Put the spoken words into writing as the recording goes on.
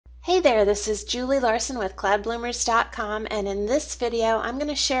Hey there, this is Julie Larson with CloudBloomers.com, and in this video I'm going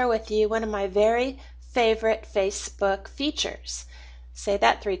to share with you one of my very favorite Facebook features. Say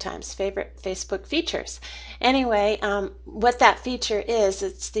that 3 times, favorite Facebook features. Anyway, what that feature is,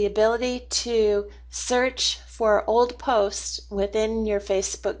 it's the ability to search for old posts within your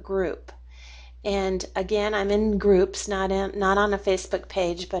Facebook group. And again, I'm in groups, not on a Facebook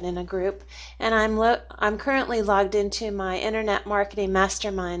page, but in a group. And I'm currently logged into my Internet Marketing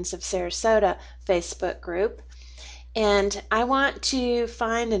Masterminds of Sarasota Facebook group. And I want to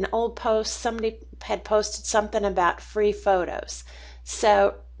find an old post. Somebody had posted something about free photos.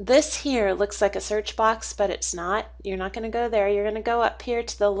 So this here looks like a search box, but it's not. You're not going to go there. You're going to go up here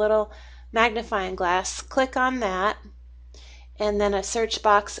to the little magnifying glass, click on that, and then a search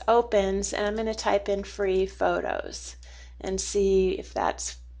box opens, and I'm going to type in free photos and see if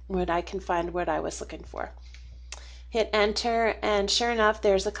that's what I can find what I was looking for. Hit enter, and sure enough,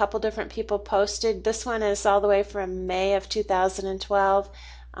 there's a couple different people posted. This one is all the way from May of 2012.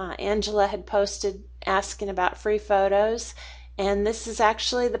 Angela had posted asking about free photos, and this is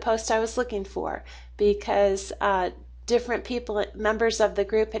actually the post I was looking for because different people, members of the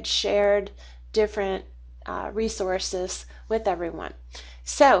group, had shared different resources with everyone.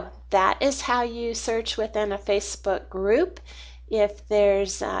 So that is how you search within a Facebook group. If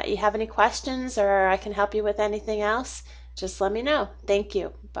you have any questions or I can help you with anything else, just let me know. Thank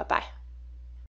you. Bye-bye.